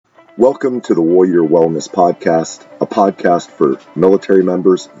Welcome to the Warrior Wellness Podcast, a podcast for military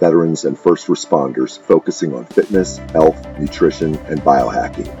members, veterans, and first responders focusing on fitness, health, nutrition, and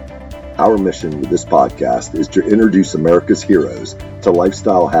biohacking. Our mission with this podcast is to introduce America's heroes to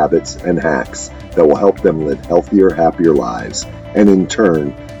lifestyle habits and hacks that will help them live healthier, happier lives, and in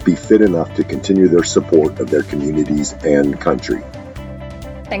turn, be fit enough to continue their support of their communities and country.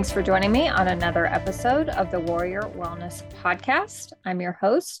 Thanks for joining me on another episode of the Warrior Wellness Podcast. I'm your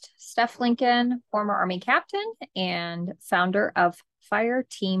host, Steph Lincoln, former Army captain and founder of Fire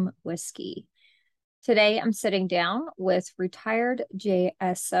Team Whiskey. Today, I'm sitting down with retired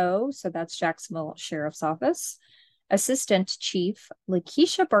JSO, so that's Jacksonville Sheriff's Office, Assistant Chief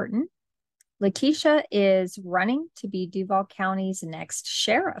Lakesha Burton. Lakesha is running to be Duval County's next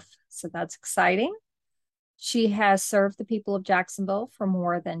sheriff, so that's exciting. She has served the people of Jacksonville for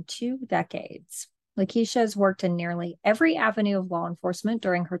more than 2 decades. Lakesha has worked in nearly every avenue of law enforcement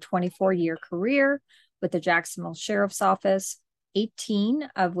during her 24-year career with the Jacksonville Sheriff's Office, 18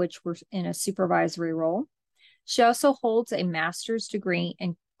 of which were in a supervisory role. She also holds a master's degree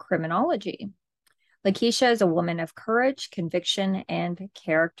in criminology. Lakesha is a woman of courage, conviction, and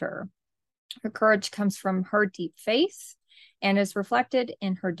character. Her courage comes from her deep faith and is reflected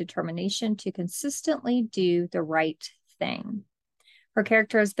in her determination to consistently do the right thing. Her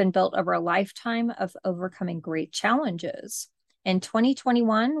character has been built over a lifetime of overcoming great challenges. In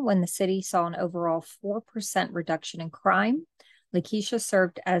 2021, when the city saw an overall 4% reduction in crime, Lakesha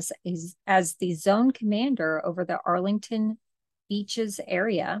served as the zone commander over the Arlington Beaches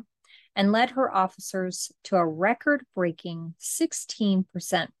area and led her officers to a record-breaking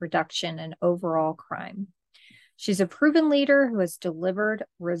 16% reduction in overall crime. She's a proven leader who has delivered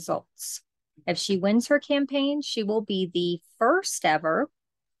results. If she wins her campaign, she will be the first ever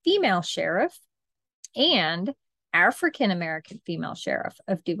female sheriff and African-American female sheriff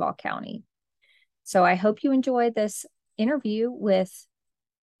of Duval County. So I hope you enjoy this interview with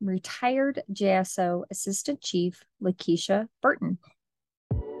retired JSO Assistant Chief Lakesha Burton.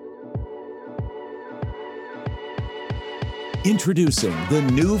 Introducing the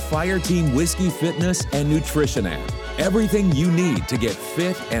new Fire Team Whiskey Fitness and Nutrition app. Everything you need to get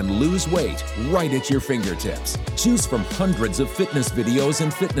fit and lose weight right at your fingertips. Choose from hundreds of fitness videos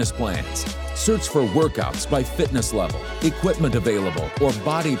and fitness plans. Search for workouts by fitness level, equipment available, or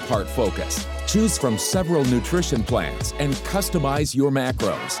body part focus. Choose from several nutrition plans and customize your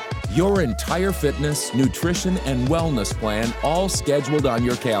macros. Your entire fitness, nutrition, and wellness plan all scheduled on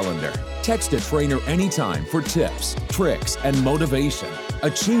your calendar. Text a trainer anytime for tips, tricks, and motivation.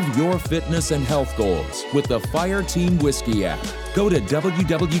 Achieve your fitness and health goals with the Fire Team Whiskey app. Go to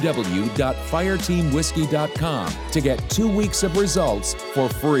www.fireteamwhiskey.com to get 2 weeks of results for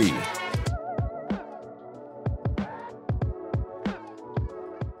free.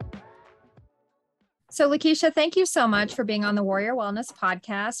 So Lakesha, thank you so much for being on the Warrior Wellness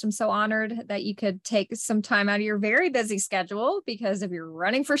Podcast. I'm so honored that you could take some time out of your very busy schedule because if you're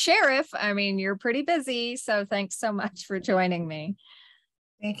running for sheriff, I mean, you're pretty busy. So thanks so much for joining me.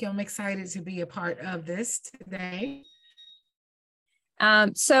 Thank you. I'm excited to be a part of this today.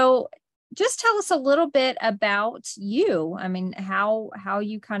 So just tell us a little bit about you. I mean, how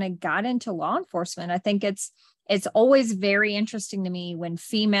you kind of got into law enforcement. I think it's always very interesting to me when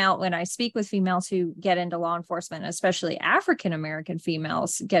I speak with females who get into law enforcement, especially African-American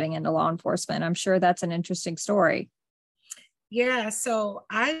females getting into law enforcement. I'm sure that's an interesting story. Yeah, so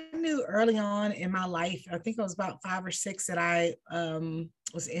I knew early on in my life, I think it was about 5 or 6, that I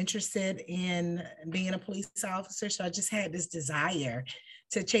was interested in being a police officer. So I just had this desire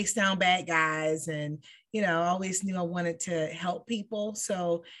to chase down bad guys. And, I always knew I wanted to help people.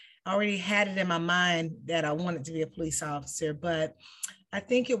 So I already had it in my mind that I wanted to be a police officer, but I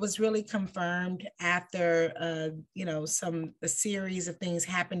think it was really confirmed after, a series of things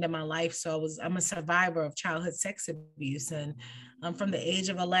happened in my life. So I'm a survivor of childhood sex abuse. And from the age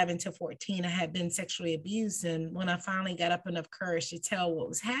of 11 to 14, I had been sexually abused. And when I finally got up enough courage to tell what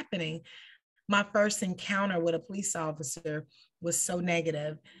was happening, my first encounter with a police officer was so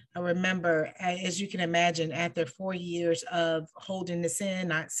negative. I remember, as you can imagine, after 4 years of holding this in,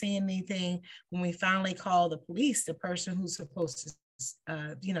 not saying anything, when we finally called the police, the person who's supposed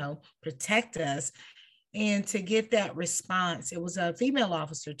to protect us, and to get that response, it was a female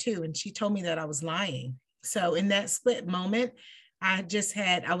officer too, and she told me that I was lying. So in that split moment, I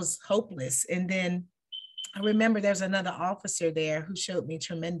was hopeless. And then I remember there's another officer there who showed me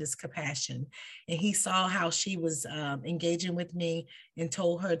tremendous compassion, and he saw how she was engaging with me and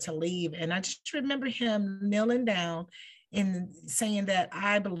told her to leave. And I just remember him kneeling down in saying that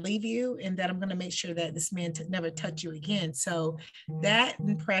I believe you and that I'm going to make sure that this man never touch you again. So that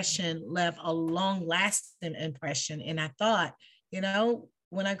impression left a long lasting impression. And I thought,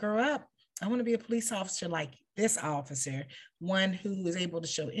 when I grow up, I want to be a police officer like this officer, one who is able to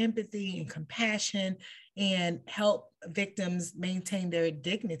show empathy and compassion and help victims maintain their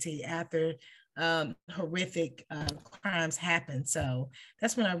dignity after horrific crimes happen. So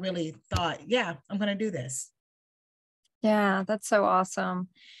that's when I really thought, yeah, I'm going to do this. Yeah, that's so awesome.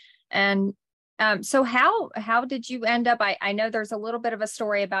 And so how did you end up? I know there's a little bit of a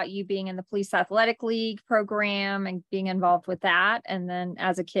story about you being in the police athletic league program and being involved with that, and then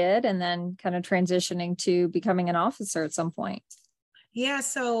as a kid, and then kind of transitioning to becoming an officer at some point. Yeah.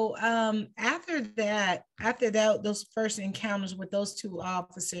 So after that, those first encounters with those two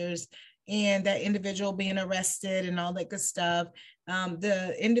officers and that individual being arrested and all that good stuff,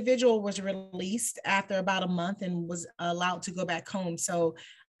 the individual was released after about a month and was allowed to go back home. So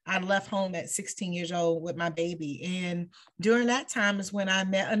I left home at 16 years old with my baby. And during that time is when I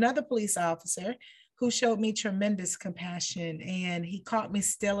met another police officer who showed me tremendous compassion. And he caught me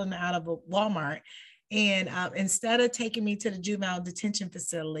stealing out of a Walmart. And instead of taking me to the juvenile detention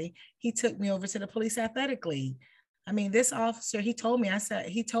facility, he took me over to the police athletic league. I mean, this officer, he told me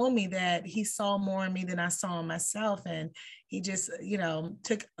that he saw more in me than I saw in myself. And he just,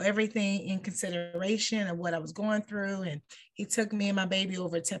 took everything in consideration of what I was going through. And he took me and my baby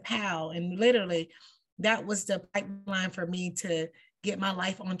over to PAL. And literally that was the pipeline for me to get my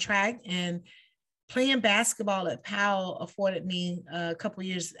life on track. And playing basketball at PAL afforded me a couple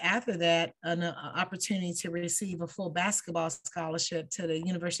years after that an opportunity to receive a full basketball scholarship to the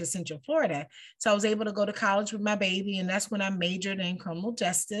University of Central Florida. So I was able to go to college with my baby, and that's when I majored in criminal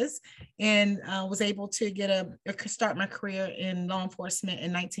justice and was able to start my career in law enforcement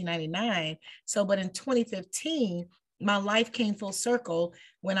in 1999. But in 2015, my life came full circle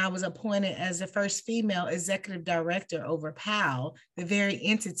when I was appointed as the first female executive director over PAL, the very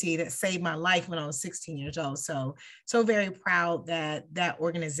entity that saved my life when I was 16 years old. So very proud that that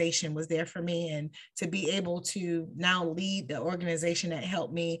organization was there for me, and to be able to now lead the organization that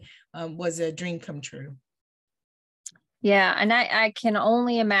helped me was a dream come true. Yeah. And I can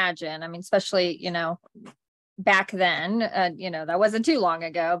only imagine, I mean, especially, back then, that wasn't too long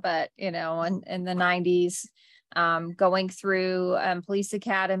ago, but, in the 90s, going through police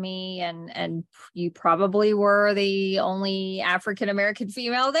academy, and you probably were the only African-American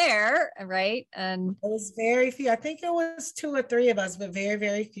female there, right? And it was very few. I think it was 2 or 3 of us, but very,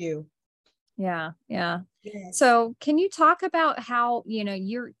 very few. Yeah. Yes. So can you talk about how,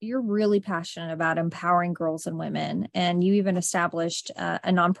 you're really passionate about empowering girls and women, and you even established a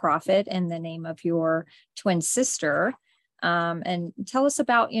nonprofit in the name of your twin sister. And tell us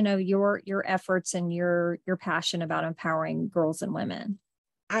about, your efforts and your passion about empowering girls and women.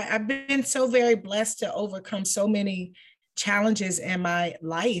 I've been so very blessed to overcome so many challenges in my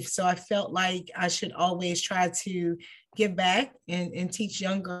life. So I felt like I should always try to give back and teach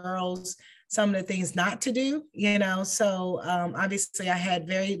young girls some of the things not to do, So obviously I had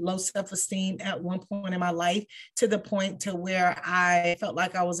very low self-esteem at one point in my life, to the point to where I felt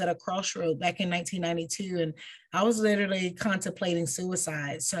like I was at a crossroad back in 1992, and I was literally contemplating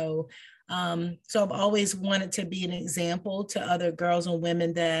suicide. So I've always wanted to be an example to other girls and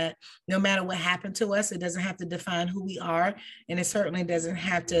women that no matter what happened to us, it doesn't have to define who we are, and it certainly doesn't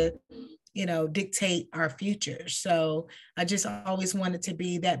have to dictate our future. So I just always wanted to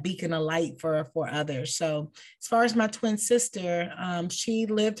be that beacon of light for others. So as far as my twin sister, she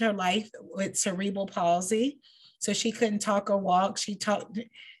lived her life with cerebral palsy. So she couldn't talk or walk. She talked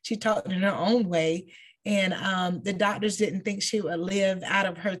in her own way. And the doctors didn't think she would live out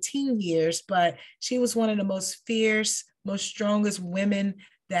of her teen years, but she was one of the most fierce, most strongest women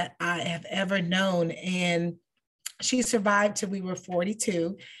that I have ever known. And she survived till we were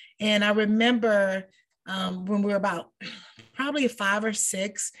 42. And I remember when we were about probably 5 or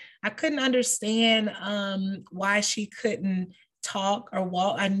 6, I couldn't understand why she couldn't talk or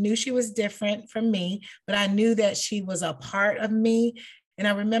walk. I knew she was different from me, but I knew that she was a part of me. And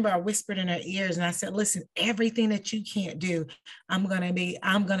I remember I whispered in her ears and I said, listen, everything that you can't do, I'm going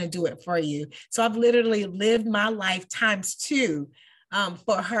to do it for you. So I've literally lived my life ×2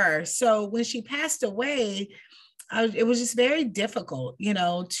 for her. So when she passed away, it was just very difficult,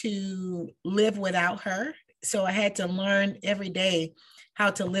 to live without her. So I had to learn every day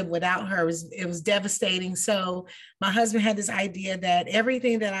how to live without her. It was devastating. So my husband had this idea that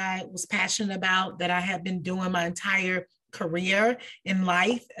everything that I was passionate about, that I had been doing my entire career in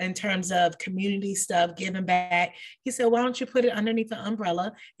life in terms of community stuff, giving back. He said, why don't you put it underneath the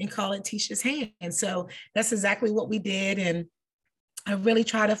umbrella and call it Tisha's Hand? And so that's exactly what we did. And I really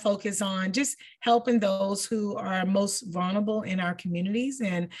try to focus on just helping those who are most vulnerable in our communities.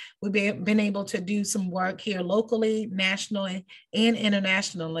 And we've been able to do some work here locally, nationally, and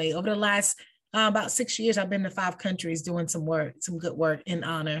internationally. Over the last about 6 years, I've been to 5 countries doing some good work in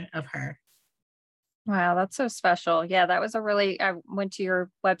honor of her. Wow, that's so special. Yeah, that was I went to your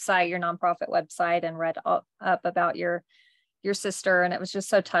website, your nonprofit website, and read up about your sister, and it was just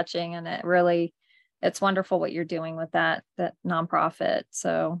so touching. And it's wonderful what you're doing with that nonprofit.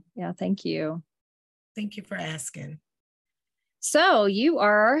 So yeah, thank you. Thank you for asking. So you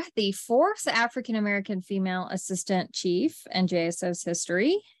are the 4th African-American female assistant chief in JSO's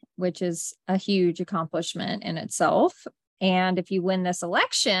history, which is a huge accomplishment in itself. And if you win this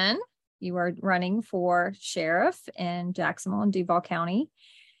election, you are running for sheriff in Jacksonville and Duval County.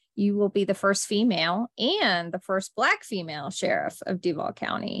 You will be the first female and the first Black female sheriff of Duval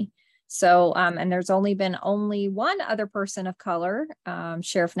County. So, and there's only been one other person of color,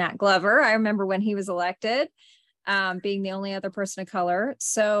 Sheriff Nat Glover. I remember when he was elected, being the only other person of color.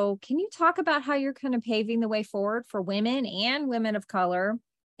 So can you talk about how you're kind of paving the way forward for women and women of color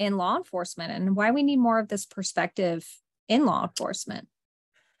in law enforcement, and why we need more of this perspective in law enforcement?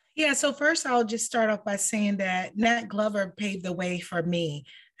 Yeah, so first I'll just start off by saying that Nat Glover paved the way for me.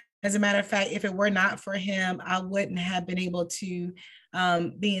 As a matter of fact, if it were not for him, I wouldn't have been able to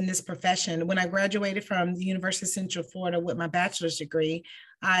be in this profession. When I graduated from the University of Central Florida with my bachelor's degree,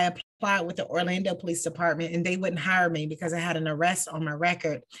 I applied with the Orlando Police Department, and they wouldn't hire me because I had an arrest on my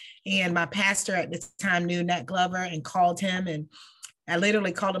record. And my pastor at the time knew Nat Glover and called him, and I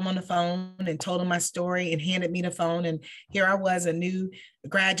literally called him on the phone and told him my story and handed me the phone. And here I was, a new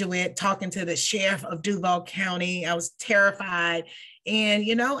graduate, talking to the sheriff of Duval County. I was terrified. And,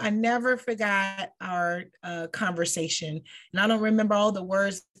 I never forgot our conversation. And I don't remember all the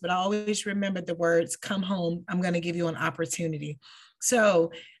words, but I always remembered the words, "Come home, I'm going to give you an opportunity."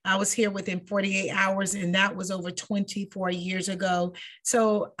 So I was here within 48 hours, and that was over 24 years ago.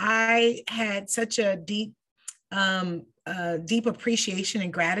 So I had such a deep appreciation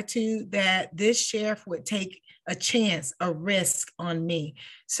and gratitude that this sheriff would take a chance, a risk on me.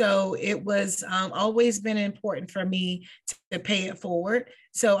 So it was always been important for me to pay it forward.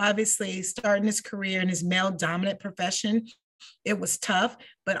 So obviously starting his career in his male dominant profession, it was tough,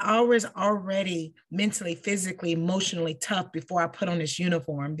 but I was already mentally, physically, emotionally tough before I put on this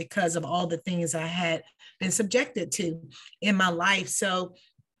uniform because of all the things I had been subjected to in my life. So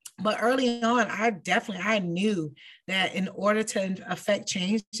but early on, I knew that in order to affect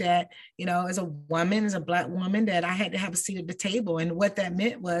change, that, as a woman, as a Black woman, that I had to have a seat at the table. And what that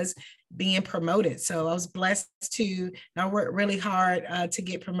meant was being promoted. So I was blessed I worked really hard to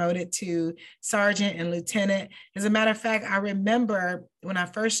get promoted to sergeant and lieutenant. As a matter of fact, I remember when I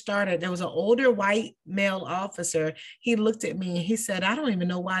first started, there was an older white male officer. He looked at me and he said, "I don't even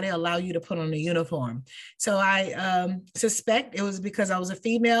know why they allow you to put on a uniform." So I suspect it was because I was a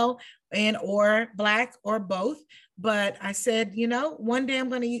female and or Black or both. But I said, one day I'm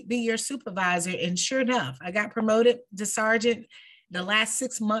going to be your supervisor. And sure enough, I got promoted to sergeant. The last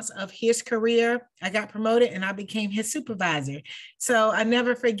 6 months of his career, I got promoted and I became his supervisor. So I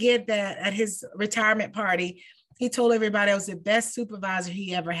never forget that at his retirement party, he told everybody I was the best supervisor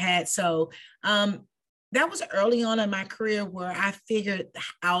he ever had. So that was early on in my career where I figured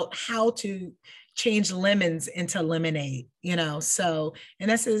out how to change lemons into lemonade, so, and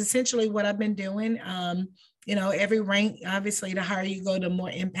that's essentially what I've been doing. Every rank, obviously, the higher you go, the more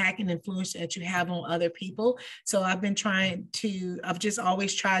impact and influence that you have on other people. So I've just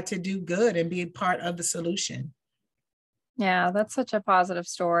always tried to do good and be a part of the solution. Yeah, that's such a positive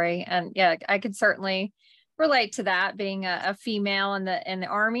story. And yeah, I could certainly relate to that, being a female in the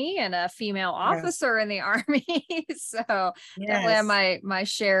Army and a female officer in the Army. So definitely have my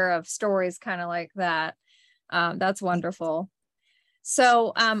share of stories kind of like that. That's wonderful.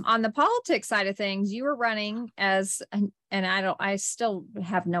 So on the politics side of things, you were running as, and I still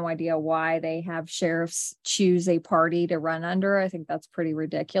have no idea why they have sheriffs choose a party to run under. I think that's pretty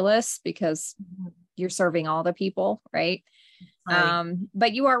ridiculous because you're serving all the people, right?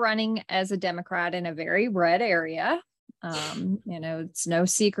 But you are running as a Democrat in a very red area. It's no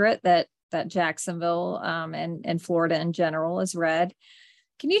secret that Jacksonville and Florida in general is red.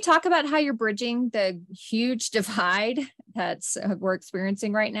 Can you talk about how you're bridging the huge divide that's we're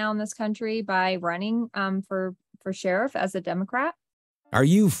experiencing right now in this country by running for sheriff as a Democrat? Are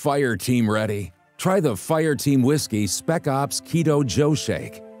you fire team ready? Try the Fire Team Whiskey Spec Ops Keto Joe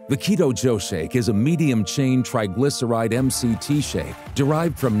Shake. The Keto Joe Shake is a medium-chain triglyceride MCT shake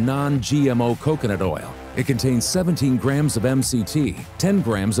derived from non-GMO coconut oil. It contains 17 grams of MCT, 10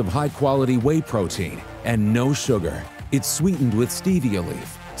 grams of high-quality whey protein, and no sugar. It's sweetened with stevia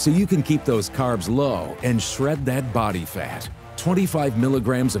leaf, so you can keep those carbs low and shred that body fat. 25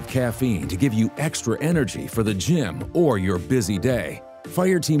 milligrams of caffeine to give you extra energy for the gym or your busy day.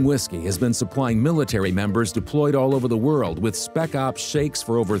 Fireteam Whiskey has been supplying military members deployed all over the world with Spec Ops shakes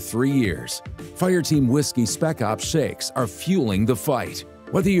for over 3 years. Fireteam Whiskey Spec Ops shakes are fueling the fight.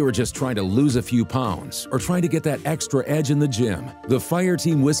 Whether you are just trying to lose a few pounds or trying to get that extra edge in the gym, the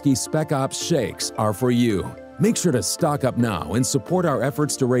Fireteam Whiskey Spec Ops shakes are for you. Make sure to stock up now and support our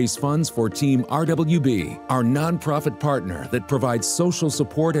efforts to raise funds for Team RWB, our nonprofit partner that provides social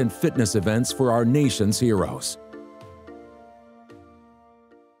support and fitness events for our nation's heroes.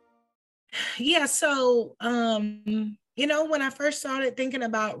 Yeah, so, when I first started thinking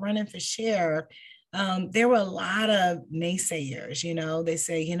about running for sheriff, there were a lot of naysayers. They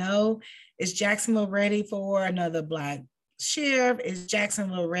say, is Jacksonville ready for another Black sheriff? Is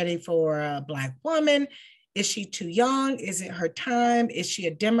Jacksonville ready for a Black woman? Is she too young? Is it her time? Is she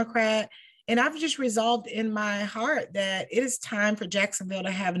a Democrat? And I've just resolved in my heart that it is time for Jacksonville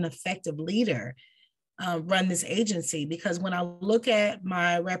to have an effective leader run this agency, because when I look at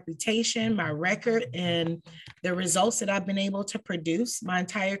my reputation, my record, and the results that I've been able to produce my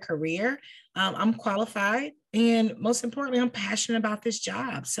entire career, I'm qualified. And most importantly, I'm passionate about this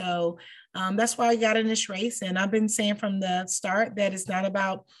job. So that's why I got in this race. And I've been saying from the start that it's not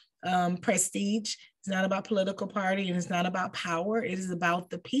about prestige. It's not about political party, and it's not about power. It is about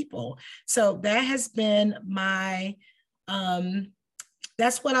the people. So that has been my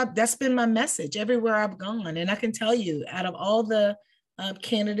that's been my message everywhere I've gone. And I can tell you, out of all the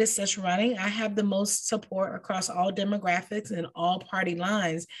candidates that's running, I have the most support across all demographics and all party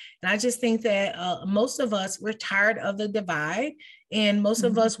lines. And I just think that most of us, we're tired of the divide, and most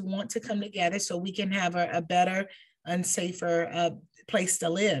of us want to come together so we can have a better and safer place to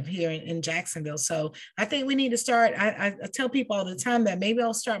live here in Jacksonville. So I think we need to start. I tell people all the time that maybe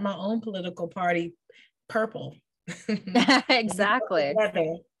I'll start my own political party, Purple. Exactly.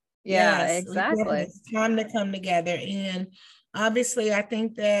 Yeah, yes, exactly. It's time to come together. And obviously, I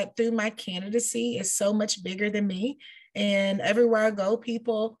think that through my candidacy is so much bigger than me. And everywhere I go,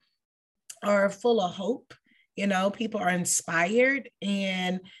 people are full of hope. People are inspired.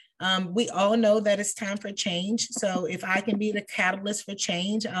 And we all know that it's time for change. So if I can be the catalyst for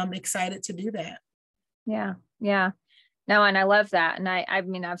change, I'm excited to do that. Yeah. Yeah. No, and I love that. And I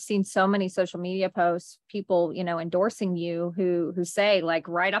mean, I've seen so many social media posts, people, endorsing you who say, like,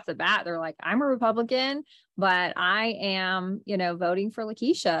 right off the bat, they're like, I'm a Republican, but I am, voting for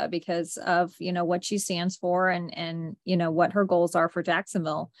Lakesha because of, what she stands for and, what her goals are for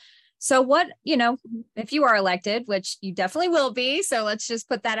Jacksonville. So what, if you are elected, which you definitely will be, so let's just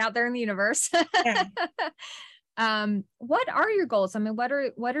put that out there in the universe. Yeah. What are your goals? I mean, what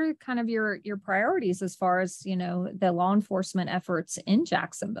are kind of your priorities as far as, the law enforcement efforts in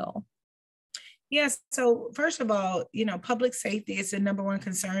Jacksonville? Yes. So first of all, public safety is the number one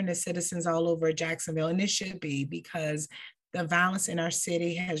concern of citizens all over Jacksonville. And it should be, because the violence in our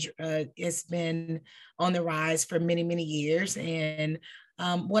city has it's been on the rise for many, many years. And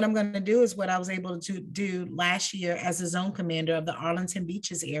what I'm going to do is what I was able to do last year as a zone commander of the Arlington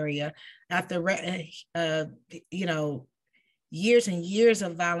Beaches area. After, years and years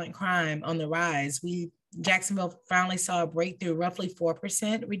of violent crime on the rise, Jacksonville finally saw a breakthrough, roughly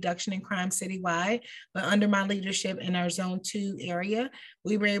 4% reduction in crime citywide. But under my leadership in our Zone 2 area,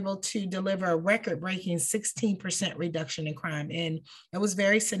 we were able to deliver a record-breaking 16% reduction in crime. And it was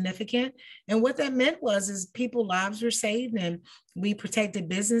very significant. And what that meant is people's lives were saved and we protected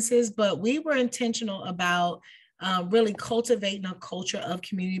businesses, but we were intentional about really cultivating a culture of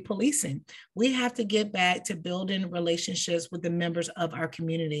community policing. We have to get back to building relationships with the members of our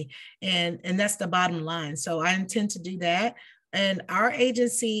community. And that's the bottom line. So I intend to do that. And our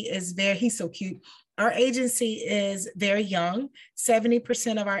agency is he's so cute. Our agency is very young.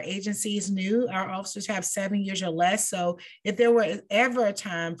 70% of our agency is new. Our officers have 7 years or less. So if there were ever a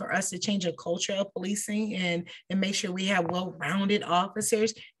time for us to change a culture of policing and make sure we have well-rounded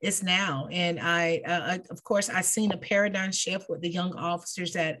officers, it's now. And of course, I've seen a paradigm shift with the young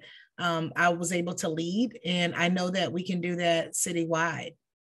officers that I was able to lead. And I know that we can do that citywide.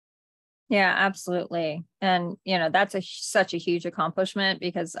 Yeah, absolutely. And, that's such a huge accomplishment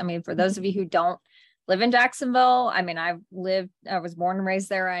because, I mean, for those of you who don't live in Jacksonville, I mean, I was born and raised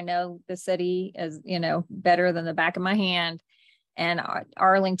there. I know the city is, better than the back of my hand. And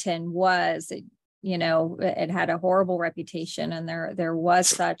Arlington was it had a horrible reputation, and there was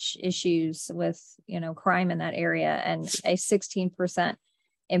such issues with, crime in that area, and a 16%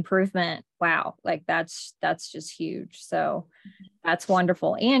 improvement. Wow. Like that's just huge. So that's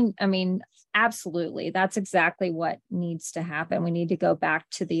wonderful. And I mean, absolutely. That's exactly what needs to happen. We need to go back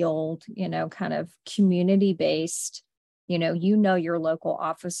to the old, kind of community-based, your local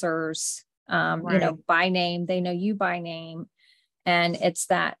officers, Right. by name, they know you by name. And it's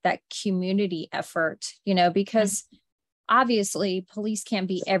that community effort, because obviously police can't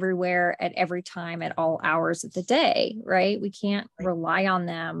be everywhere at every time at all hours of the day, right? We can't rely on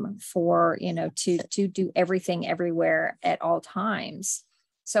them for, to do everything everywhere at all times.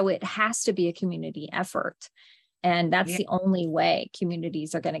 So it has to be a community effort. And that's Yeah. the only way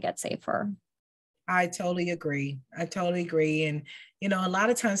communities are going to get safer. I totally agree. I totally agree. And, a lot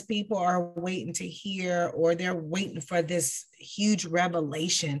of times people are waiting to hear, or they're waiting for this huge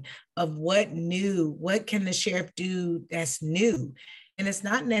revelation of what can the sheriff do that's new? And it's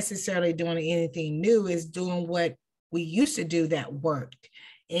not necessarily doing anything new, it's doing what we used to do that worked.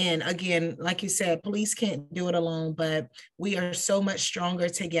 And again, like you said, police can't do it alone, but we are so much stronger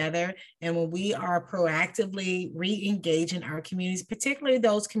together. And when we are proactively re-engaging our communities, particularly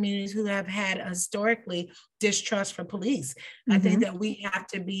those communities who have had historically distrust for police, I think that we have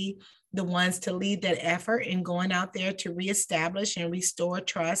to be the ones to lead that effort in going out there to reestablish and restore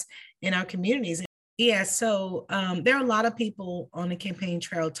trust in our communities. Yeah, so there are a lot of people on the campaign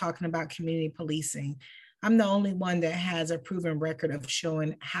trail talking about community policing. I'm the only one that has a proven record of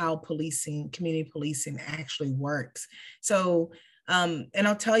showing how community policing actually works. So, and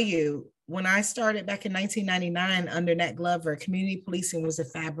I'll tell you, when I started back in 1999 under Nat Glover, community policing was the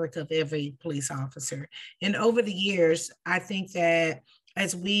fabric of every police officer. And over the years, I think that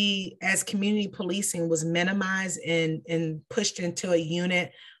as community policing was minimized and pushed into a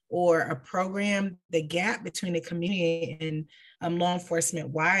unit or a program, the gap between the community and law enforcement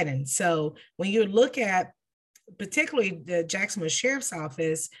widened. So when you look at particularly the Jacksonville Sheriff's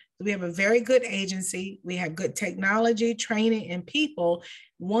Office, we have a very good agency. We have good technology, training, and people.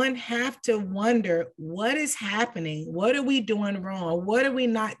 One have to wonder, what is happening? What are we doing wrong? What are we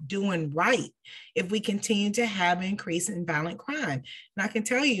not doing right if we continue to have an increase in violent crime? And I can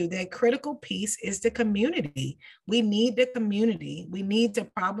tell you that critical piece is the community. We need the community. We need to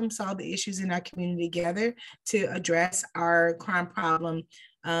problem solve the issues in our community together to address our crime problem,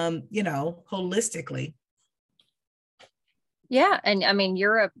 holistically. Yeah. And I mean,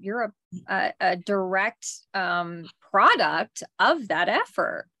 you're a direct product of that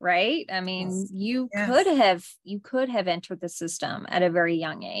effort, right? I mean, you could have entered the system at a very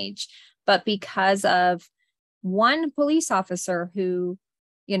young age, but because of one police officer who,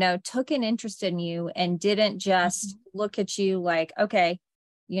 took an interest in you and didn't just look at you like, okay,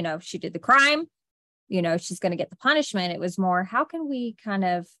 she did the crime, she's going to get the punishment. It was more, how can we kind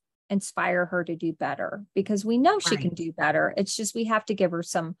of inspire her to do better, because we know she can do better. It's just, we have to give her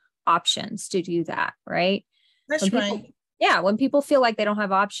some options to do that. Right. That's right. Yeah. When people feel like they don't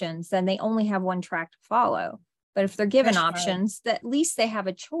have options, then they only have one track to follow. But if they're given options, that at least they have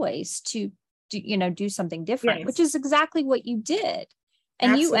a choice to do something different, which is exactly what you did.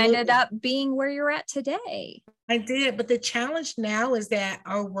 And you ended up being where you're at today. I did, but the challenge now is that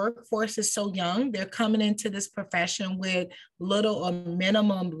our workforce is so young. They're coming into this profession with little or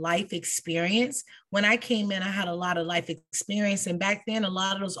minimum life experience. When I came in, I had a lot of life experience, and back then a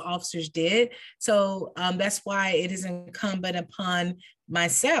lot of those officers did. So that's why it is incumbent upon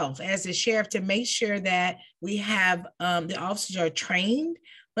myself as the sheriff to make sure that we have the officers are trained,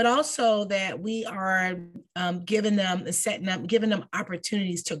 but also that we are giving them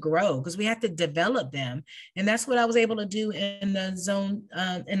opportunities to grow, because we have to develop them. And that's what I was able to do in the zone,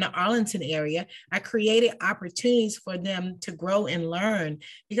 in the Arlington area. I created opportunities for them to grow and learn,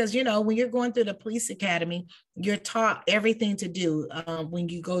 because, when you're going through the police academy, you're taught everything to do when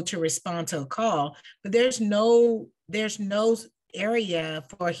you go to respond to a call, but there's no area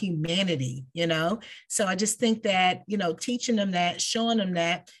for humanity, so I just think that teaching them that, showing them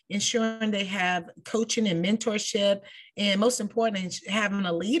that, ensuring they have coaching and mentorship, and most importantly, having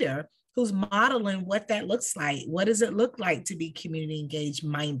a leader who's modeling what that looks like. What does it look like to be community engaged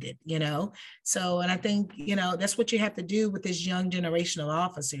minded, so, and I think that's what you have to do with this young generation of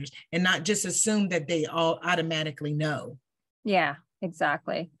officers, and not just assume that they all automatically know. Yeah,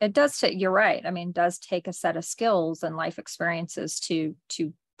 exactly. It does. You're right. I mean, it does take a set of skills and life experiences to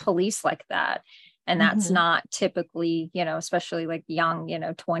police like that. And that's not typically, especially like young,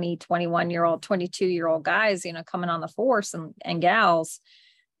 20, 21-year-old, 22-year-old guys, coming on the force and gals,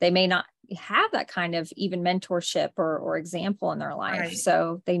 they may not have that kind of even mentorship or example in their life. Right.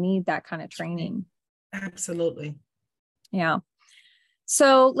 So they need that kind of training. Absolutely. Yeah.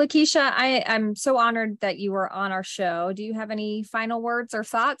 So, Lakesha, I'm so honored that you were on our show. Do you have any final words or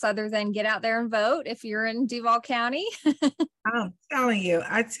thoughts other than get out there and vote if you're in Duval County?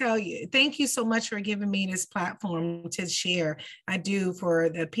 I tell you, thank you so much for giving me this platform to share. I do, for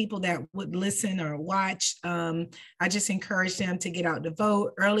the people that would listen or watch. I just encourage them to get out to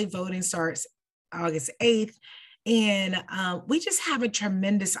vote. Early voting starts August 8th. And we just have a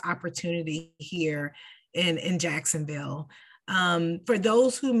tremendous opportunity here in Jacksonville. For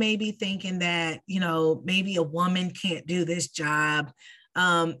those who may be thinking that, maybe a woman can't do this job,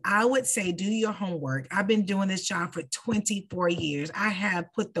 I would say do your homework. I've been doing this job for 24 years. I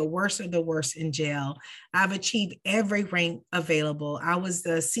have put the worst of the worst in jail. I've achieved every rank available. I was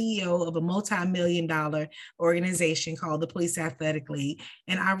the CEO of a multi-million-dollar organization called the Police Athletic League,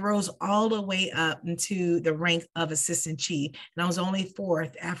 and I rose all the way up into the rank of assistant chief. And I was only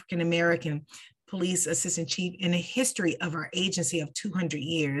fourth African-American police assistant chief in the history of our agency of 200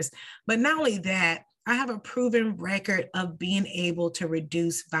 years. But not only that, I have a proven record of being able to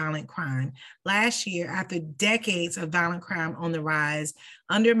reduce violent crime. Last year, after decades of violent crime on the rise,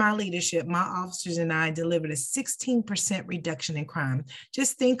 under my leadership, my officers and I delivered a 16% reduction in crime.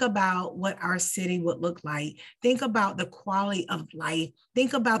 Just think about what our city would look like. Think about the quality of life.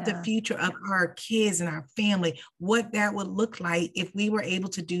 Think about the future of our kids and our family, what that would look like if we were able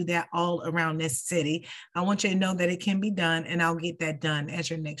to do that all around this city. I want you to know that it can be done, and I'll get that done as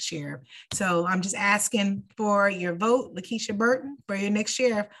your next sheriff. So I'm just asking for your vote, Lakesha Burton, for your next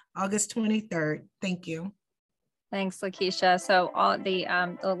sheriff, August 23rd. Thank you. Thanks, Lakesha. So all the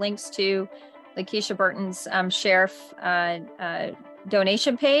links to Lakesha Burton's sheriff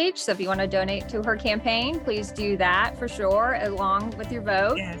donation page. So if you want to donate to her campaign, please do that for sure, along with your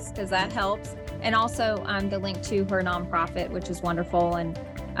vote, because that helps. And also the link to her nonprofit, which is wonderful. And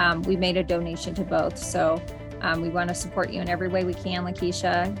we made a donation to both. So we want to support you in every way we can,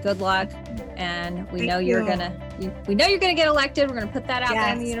 Lakesha. Good luck. And we know you're gonna get elected. We're gonna put that out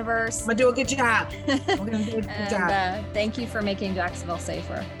there in the universe. I'm gonna do a good job. We're gonna do a good job. Thank you for making Jacksonville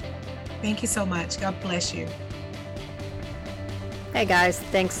safer. Thank you so much. God bless you. Hey guys,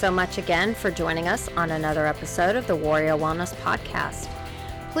 thanks so much again for joining us on another episode of the Warrior Wellness Podcast.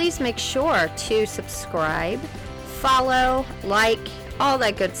 Please make sure to subscribe, follow, like, all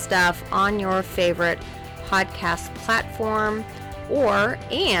that good stuff on your favorite podcast platform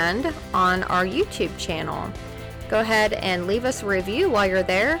and on our YouTube channel. Go ahead and leave us a review while you're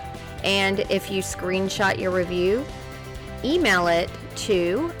there. And if you screenshot your review, email it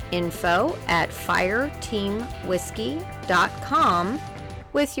to info@fireteamwhiskey.com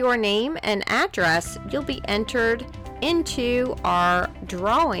with your name and address. You'll be entered into our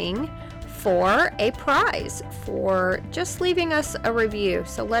drawing for a prize for just leaving us a review.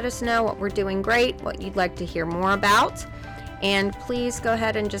 So let us know what we're doing great, what you'd like to hear more about, and please go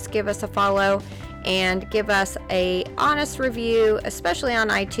ahead and just give us a follow and give us a honest review, especially on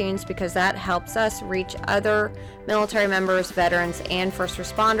iTunes, because that helps us reach other military members, veterans, and first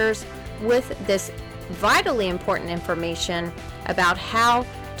responders with this vitally important information about how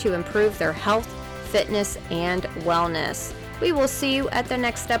to improve their health, fitness, and wellness. We will see you at the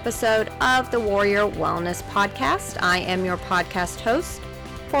next episode of the Warrior Wellness Podcast. I am your podcast host,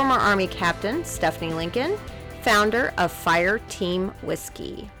 former Army Captain Stephanie Lincoln, founder of Fire Team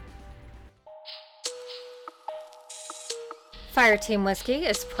Whiskey. Fire Team Whiskey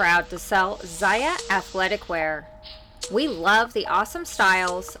is proud to sell Zaya athletic wear. We love the awesome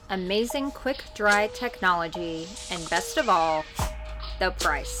styles, amazing quick dry technology, and best of all, the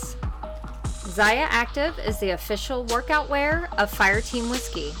price. Zaya Active is the official workout wear of Fire Team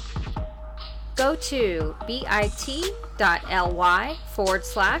Whiskey. Go to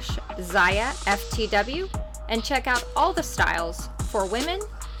bit.ly/ZayaFTW and check out all the styles for women,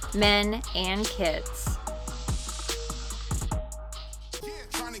 men, and kids.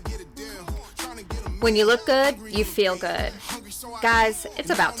 When you look good, you feel good. Guys, it's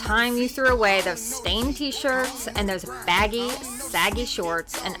about time you threw away those stained t-shirts and those baggy, saggy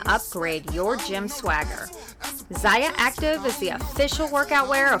shorts and upgrade your gym swagger. Zaya Active is the official workout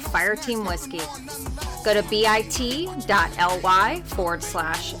wear of Fire Team Whiskey. Go to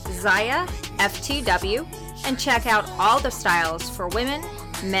bit.ly/ZayaFTW and check out all the styles for women,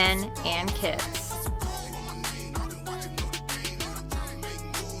 men, and kids.